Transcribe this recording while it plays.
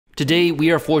Today we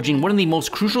are forging one of the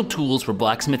most crucial tools for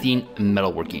blacksmithing and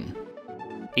metalworking.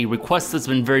 A request that's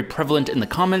been very prevalent in the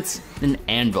comments, an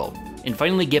anvil, and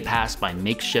finally get passed by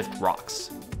makeshift rocks.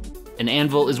 An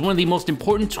anvil is one of the most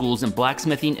important tools in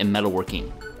blacksmithing and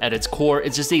metalworking. At its core,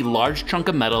 it's just a large chunk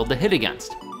of metal to hit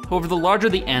against. However, the larger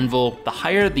the anvil, the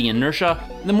higher the inertia,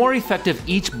 and the more effective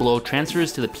each blow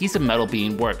transfers to the piece of metal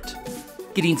being worked.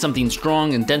 Getting something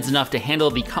strong and dense enough to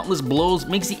handle the countless blows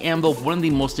makes the anvil one of the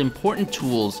most important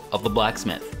tools of the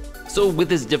blacksmith. So with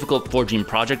this difficult forging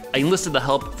project, I enlisted the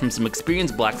help from some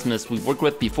experienced blacksmiths we've worked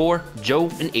with before, Joe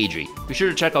and Adri. Be sure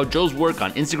to check out Joe's work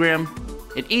on Instagram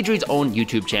and Adri's own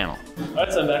YouTube channel.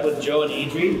 Alright, so I'm back with Joe and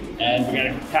Adri, and we're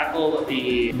going to tackle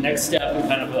the next step in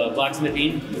kind of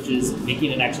blacksmithing, which is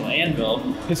making an actual anvil.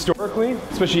 Historically,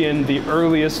 especially in the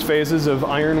earliest phases of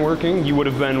ironworking, you would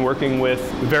have been working with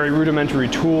very rudimentary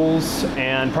tools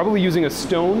and probably using a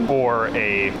stone or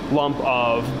a lump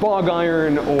of bog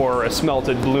iron or a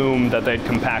smelted bloom that they'd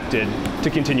compacted to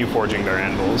continue forging their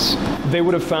anvils. They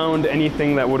would have found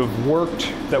anything that would have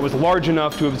worked that was large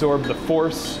enough to absorb the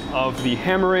force of the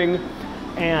hammering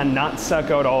and not suck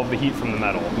out all of the heat from the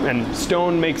metal. And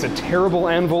stone makes a terrible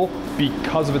anvil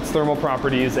because of its thermal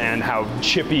properties and how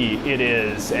chippy it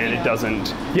is, and it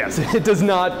doesn't, yes, it does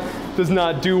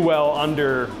not do well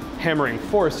under hammering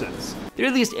forces. The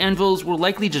earliest anvils were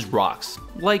likely just rocks,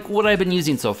 like what I've been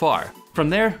using so far. From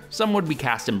there, some would be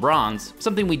cast in bronze,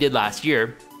 something we did last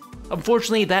year.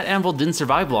 Unfortunately, that anvil didn't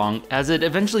survive long, as it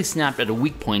eventually snapped at a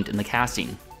weak point in the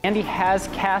casting. Andy has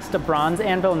cast a bronze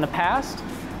anvil in the past,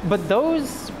 but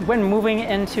those, when moving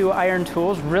into iron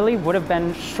tools, really would have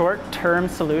been short-term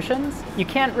solutions. You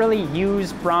can't really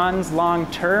use bronze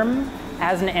long-term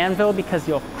as an anvil because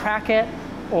you'll crack it,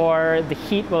 or the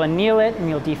heat will anneal it and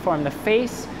you'll deform the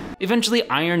face. Eventually,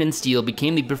 iron and steel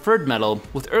became the preferred metal,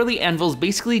 with early anvils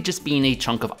basically just being a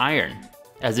chunk of iron.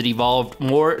 As it evolved,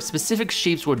 more specific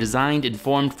shapes were designed and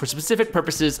formed for specific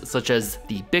purposes, such as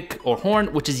the bick or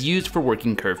horn, which is used for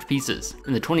working curved pieces.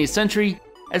 In the 20th century,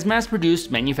 as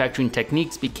mass-produced manufacturing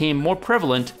techniques became more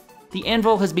prevalent, the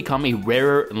anvil has become a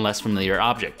rarer and less familiar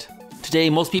object. Today,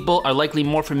 most people are likely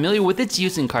more familiar with its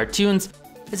use in cartoons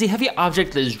as a heavy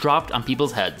object that is dropped on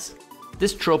people's heads.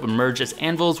 This trope emerged as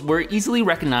anvils were easily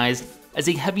recognized as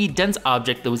a heavy, dense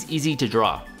object that was easy to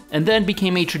draw, and then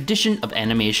became a tradition of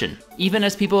animation, even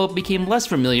as people became less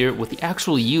familiar with the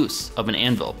actual use of an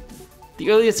anvil.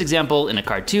 The earliest example in a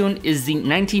cartoon is the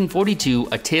 1942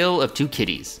 A Tale of Two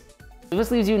Kitties. If this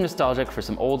leaves you nostalgic for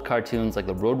some old cartoons like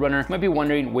the Roadrunner, you might be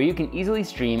wondering where you can easily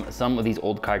stream some of these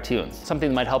old cartoons.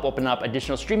 Something that might help open up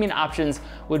additional streaming options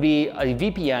would be a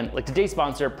VPN, like today's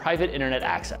sponsor, Private Internet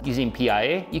Access. Using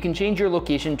PIA, you can change your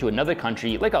location to another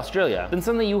country, like Australia. Then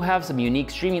suddenly you have some unique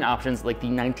streaming options like the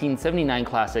 1979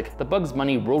 classic, The Bugs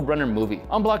Bunny Roadrunner movie.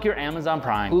 Unblock your Amazon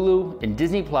Prime, Hulu, and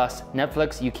Disney+,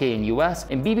 Netflix UK and US,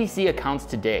 and BBC accounts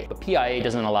today. But PIA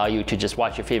doesn't allow you to just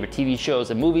watch your favorite TV shows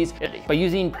and movies. By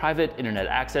using Private Internet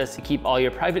Access to keep all your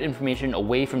private information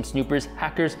away from snoopers,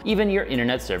 hackers, even your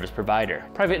internet service provider.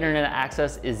 Private Internet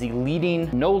Access is the leading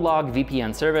no-log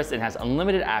VPN service and has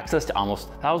unlimited access to almost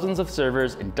thousands of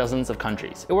servers in dozens of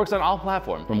countries. It works on all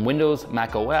platforms, from Windows,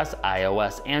 Mac OS,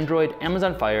 iOS, Android,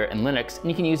 Amazon Fire, and Linux, and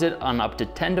you can use it on up to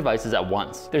 10 devices at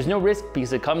once. There's no risk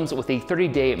because it comes with a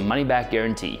 30-day money-back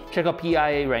guarantee. Check out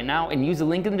PIA right now and use the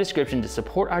link in the description to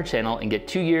support our channel and get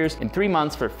 2 years and 3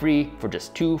 months for free for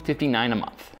just $2.59 a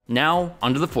month. Now,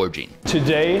 onto the forging.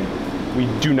 Today, we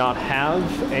do not have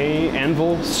a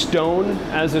anvil stone,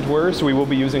 as it were, so we will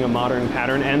be using a modern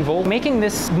pattern anvil. Making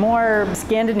this more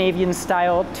Scandinavian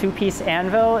style two-piece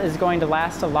anvil is going to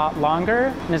last a lot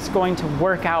longer, and it's going to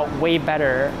work out way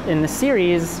better in the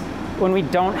series when we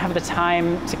don't have the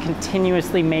time to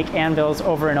continuously make anvils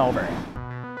over and over.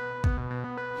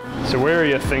 So where are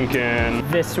you thinking?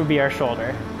 This would be our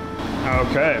shoulder.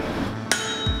 Okay.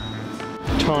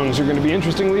 Tongues are going to be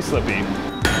interestingly slippy.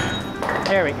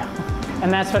 There we go.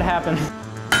 And that's what happens.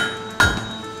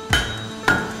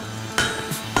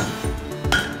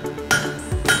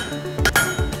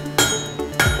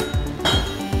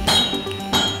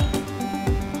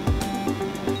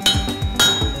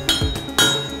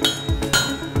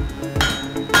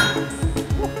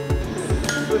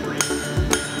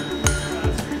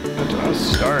 Let's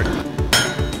start.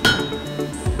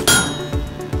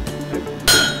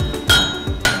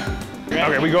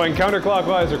 Okay, we going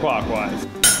counterclockwise or clockwise?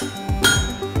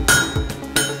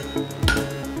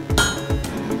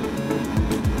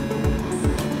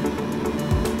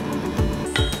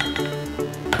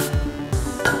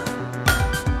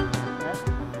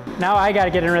 Now I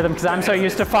gotta get in rhythm because I'm so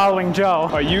used to following Joe.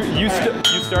 Oh, you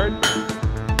start?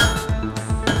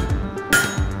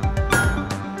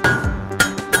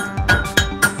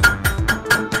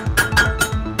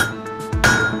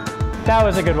 That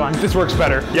was a good one. This works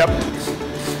better. Yep.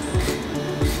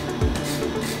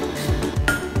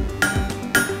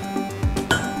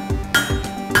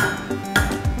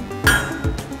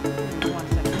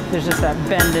 There's just that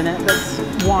bend in it that's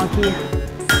wonky.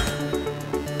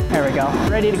 There we go.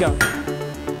 Ready to go.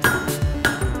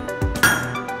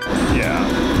 Yeah.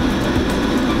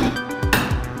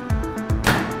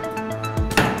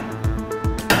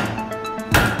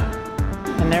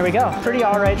 And there we go. Pretty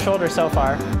all right shoulder so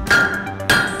far.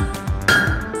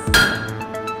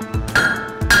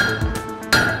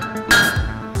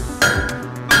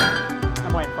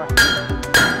 I'm waiting for it.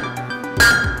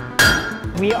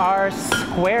 We are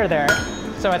square there,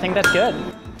 so I think that's good.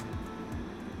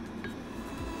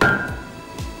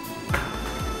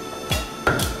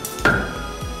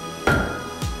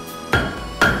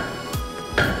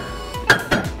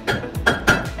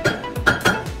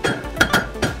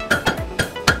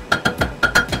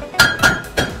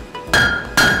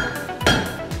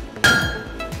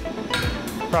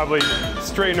 Probably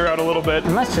straighten her out a little bit. I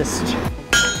must just...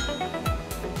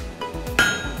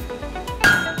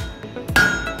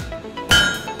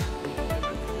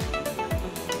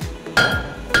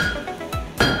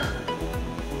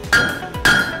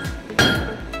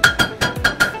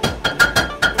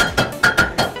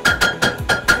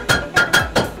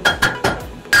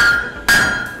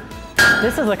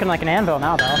 This is looking like an anvil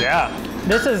now, though. Yeah.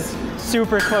 This is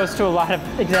super close to a lot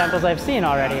of examples I've seen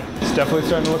already. It's definitely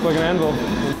starting to look like an anvil.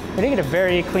 We did get a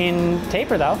very clean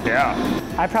taper, though. Yeah.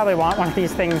 I probably want one of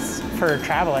these things for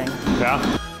traveling. Yeah.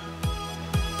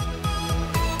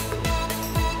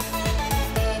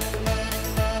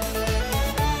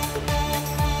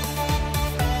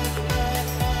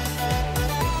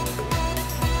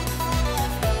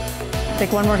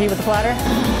 Take one more heat with the platter.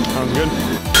 Sounds good.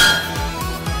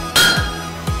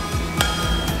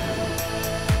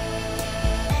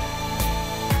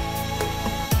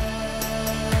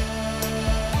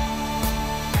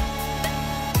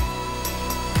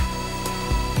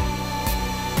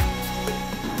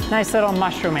 Nice little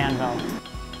mushroom anvil.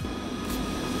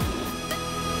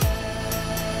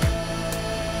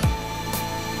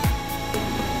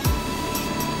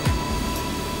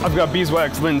 I've got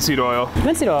beeswax linseed oil.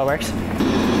 Linseed oil works.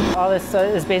 All this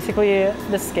is basically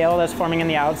the scale that's forming in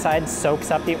the outside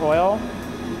soaks up the oil,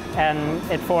 and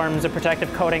it forms a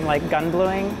protective coating like gun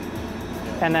bluing.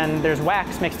 And then there's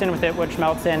wax mixed in with it, which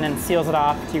melts in and seals it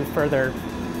off to further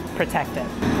protect it.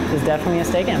 It's definitely a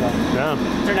steak anvil.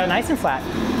 Yeah. Turned out nice and flat.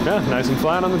 Yeah, nice and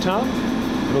flat on the top.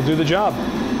 It'll do the job.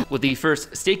 With the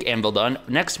first steak anvil done,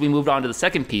 next we moved on to the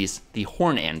second piece, the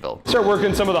horn anvil. Start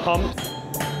working some of the humps.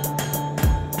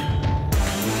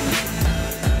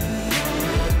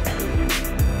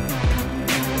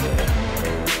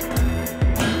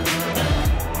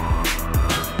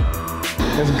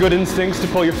 Has good instincts to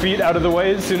pull your feet out of the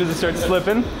way as soon as it starts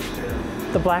slipping.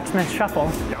 The blacksmith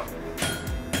shuffle.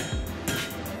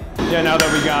 Yeah, now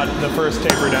that we got the first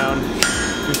taper down,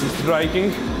 do some striking.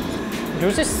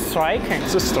 Do this striking.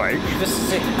 It's a strike. This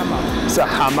is a hammer. It's a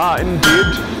hammer indeed.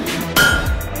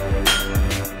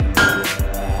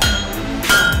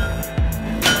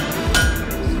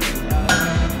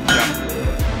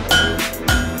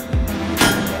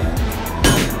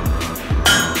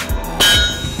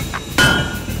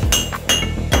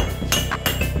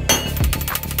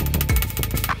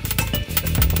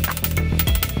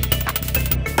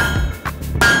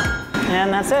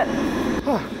 And that's it.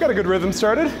 Oh, got a good rhythm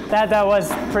started. That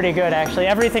was pretty good, actually.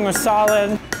 Everything was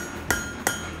solid.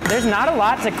 There's not a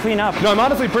lot to clean up. No, I'm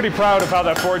honestly pretty proud of how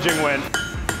that forging went.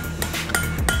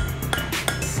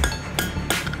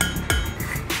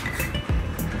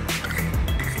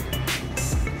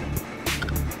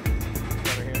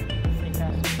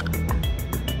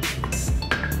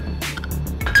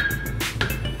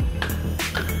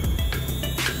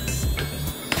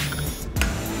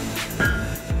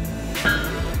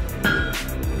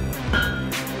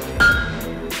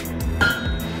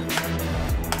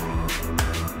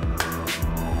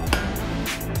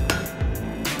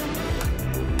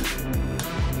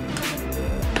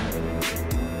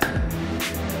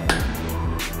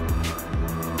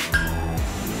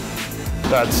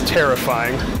 That's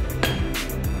terrifying.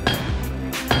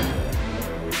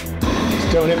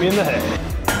 Just don't hit me in the head.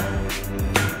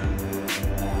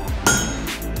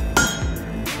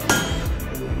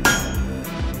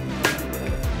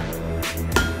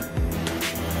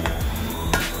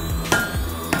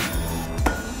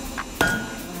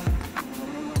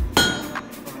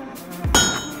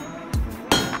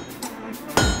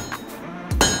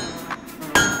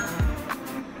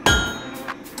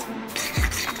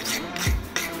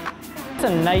 It's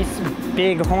a nice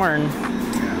big horn.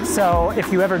 So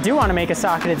if you ever do want to make a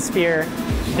socketed spear,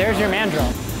 there's your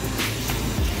mandrel.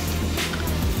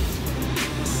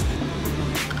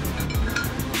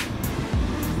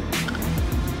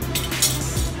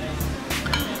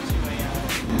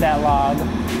 That log.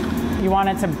 You want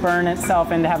it to burn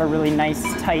itself and to have a really nice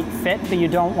tight fit, but you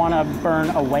don't want to burn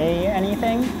away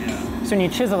anything. So when you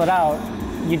chisel it out,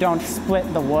 you don't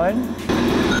split the wood.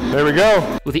 There we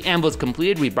go. With the anvils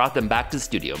completed, we brought them back to the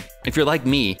studio. If you're like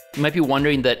me, you might be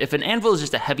wondering that if an anvil is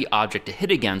just a heavy object to hit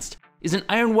against, is an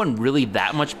iron one really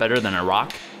that much better than a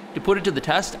rock? To put it to the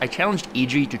test, I challenged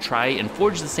Adrian to try and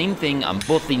forge the same thing on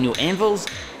both the new anvils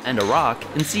and a rock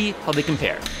and see how they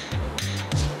compare.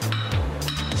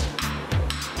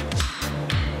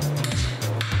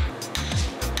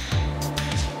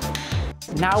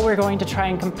 Now we're going to try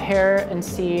and compare and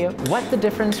see what the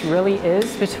difference really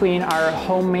is between our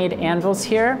homemade anvils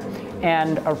here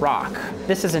and a rock.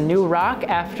 This is a new rock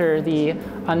after the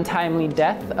untimely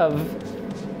death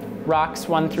of rocks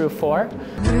 1 through 4.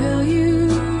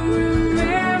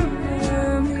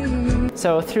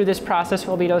 So through this process,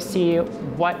 we'll be able to see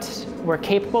what we're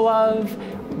capable of,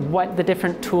 what the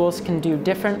different tools can do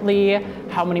differently,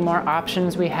 how many more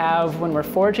options we have when we're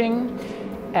forging.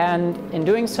 And in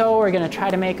doing so, we're going to try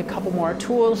to make a couple more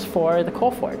tools for the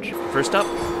coal forge. First up,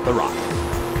 the rock.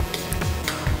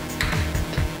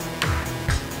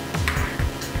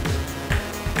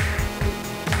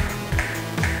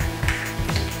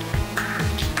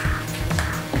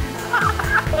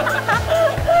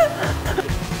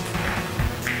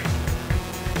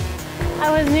 I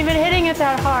wasn't even hitting it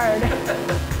that hard.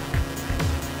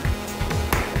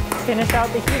 Finish out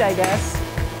the heat, I guess.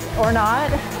 Or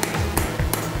not.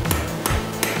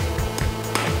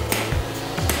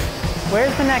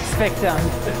 Where's the next victim?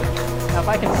 Now if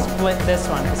I can split this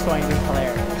one, it's going to be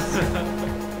hilarious.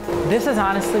 This is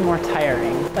honestly more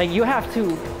tiring. Like, you have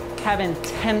to have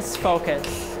intense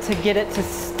focus to get it to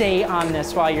stay on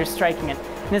this while you're striking it.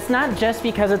 And it's not just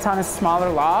because it's on a smaller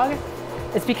log,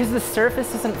 it's because the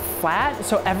surface isn't flat,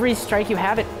 so every strike you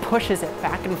have, it pushes it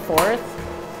back and forth.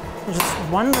 There's just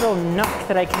one little nook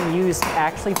that I can use to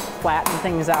actually flatten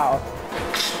things out.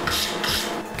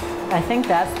 I think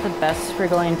that's the best we're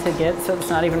going to get, so it's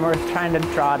not even worth trying to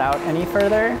draw it out any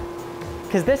further.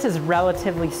 Because this is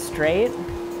relatively straight,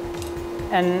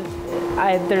 and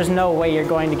there's no way you're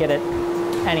going to get it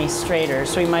any straighter,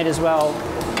 so you might as well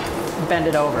bend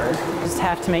it over. You just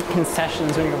have to make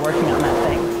concessions when you're working on that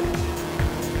thing.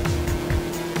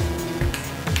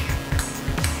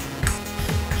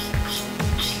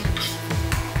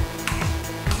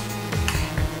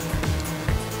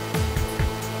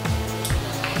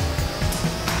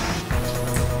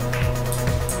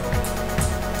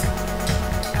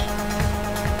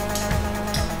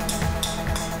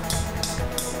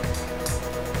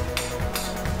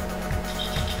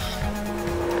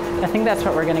 I think that's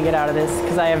what we're going to get out of this,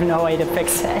 because I have no way to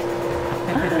fix it.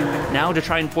 Now to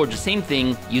try and forge the same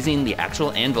thing using the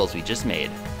actual anvils we just made.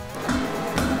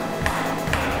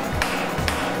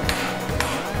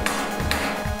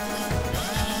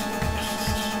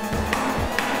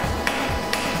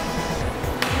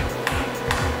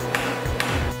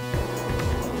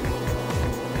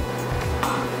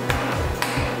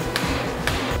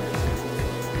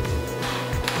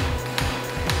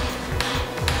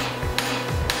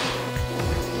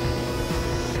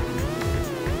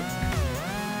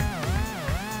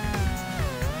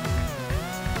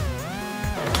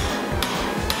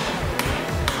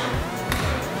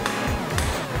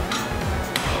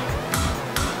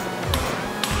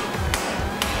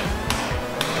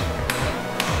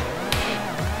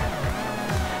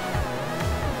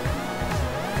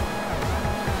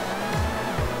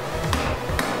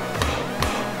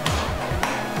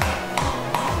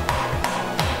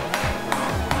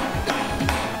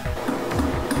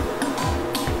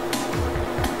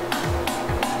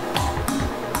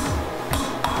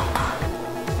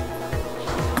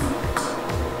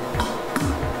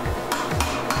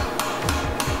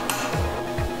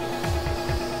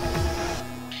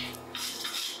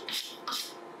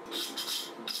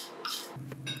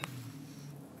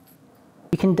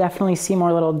 You can definitely see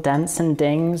more little dents and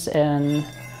dings in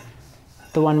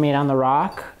the one made on the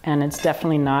rock, and it's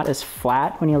definitely not as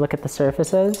flat when you look at the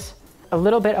surfaces. A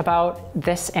little bit about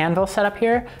this anvil setup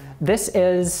here. This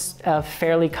is a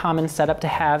fairly common setup to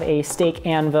have a stake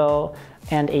anvil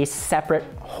and a separate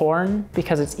horn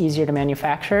because it's easier to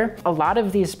manufacture. A lot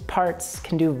of these parts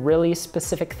can do really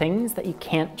specific things that you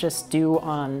can't just do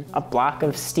on a block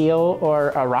of steel or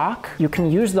a rock. You can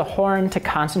use the horn to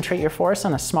concentrate your force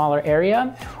on a smaller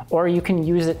area, or you can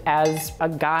use it as a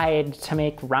guide to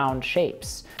make round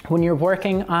shapes. When you're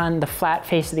working on the flat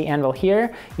face of the anvil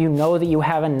here, you know that you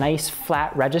have a nice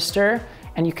flat register,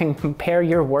 and you can compare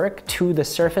your work to the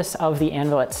surface of the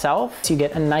anvil itself. So you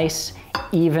get a nice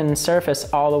even surface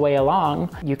all the way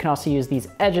along. You can also use these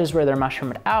edges where they're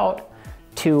mushroomed out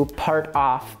to part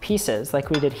off pieces like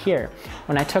we did here.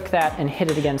 When I took that and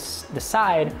hit it against the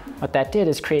side, what that did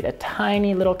is create a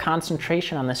tiny little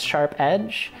concentration on this sharp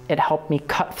edge. It helped me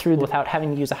cut through without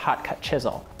having to use a hot cut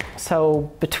chisel. So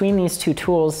between these two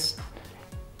tools,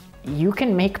 you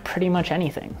can make pretty much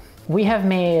anything. We have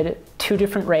made 2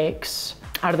 different rakes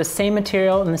out of the same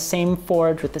material in the same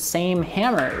forge with the same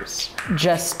hammers,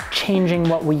 just changing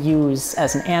what we use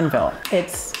as an anvil.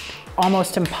 It's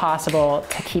almost impossible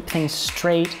to keep things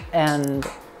straight and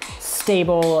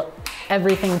stable.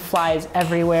 Everything flies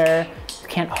everywhere. You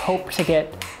can't hope to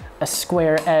get a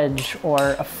square edge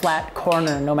or a flat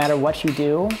corner no matter what you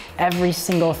do. Every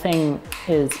single thing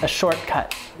is a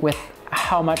shortcut with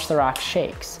how much the rock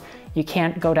shakes. You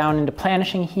can't go down into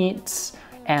planishing heats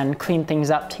and clean things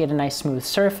up to get a nice smooth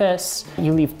surface.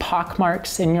 You leave pock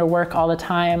marks in your work all the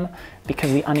time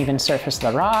because of the uneven surface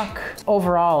of the rock.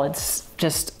 Overall, it's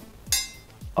just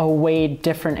a way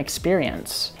different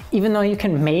experience. Even though you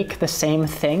can make the same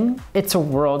thing, it's a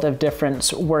world of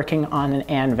difference working on an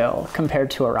anvil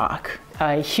compared to a rock.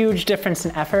 A huge difference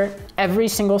in effort. Every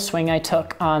single swing I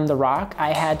took on the rock,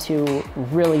 I had to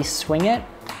really swing it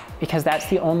because that's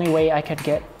the only way I could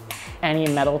get any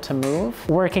metal to move.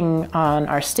 Working on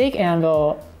our stake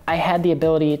anvil, I had the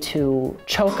ability to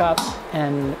choke up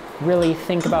and really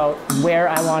think about where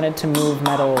I wanted to move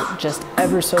metal just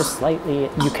ever so slightly.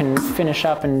 You can finish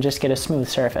up and just get a smooth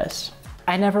surface.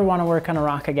 I never want to work on a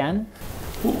rock again.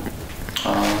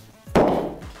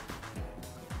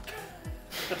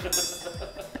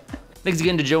 Thanks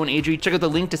again to Joe and Adri. Check out the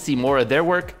link to see more of their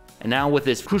work. And now with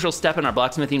this crucial step in our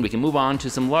blacksmithing, we can move on to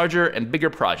some larger and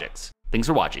bigger projects. Thanks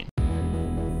for watching.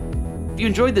 If you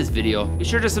enjoyed this video, be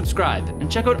sure to subscribe and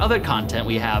check out other content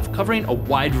we have covering a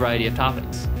wide variety of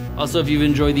topics. Also, if you've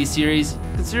enjoyed these series,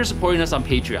 consider supporting us on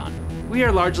Patreon. We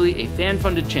are largely a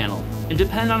fan-funded channel and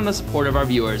depend on the support of our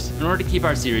viewers in order to keep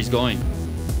our series going.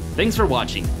 Thanks for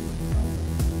watching.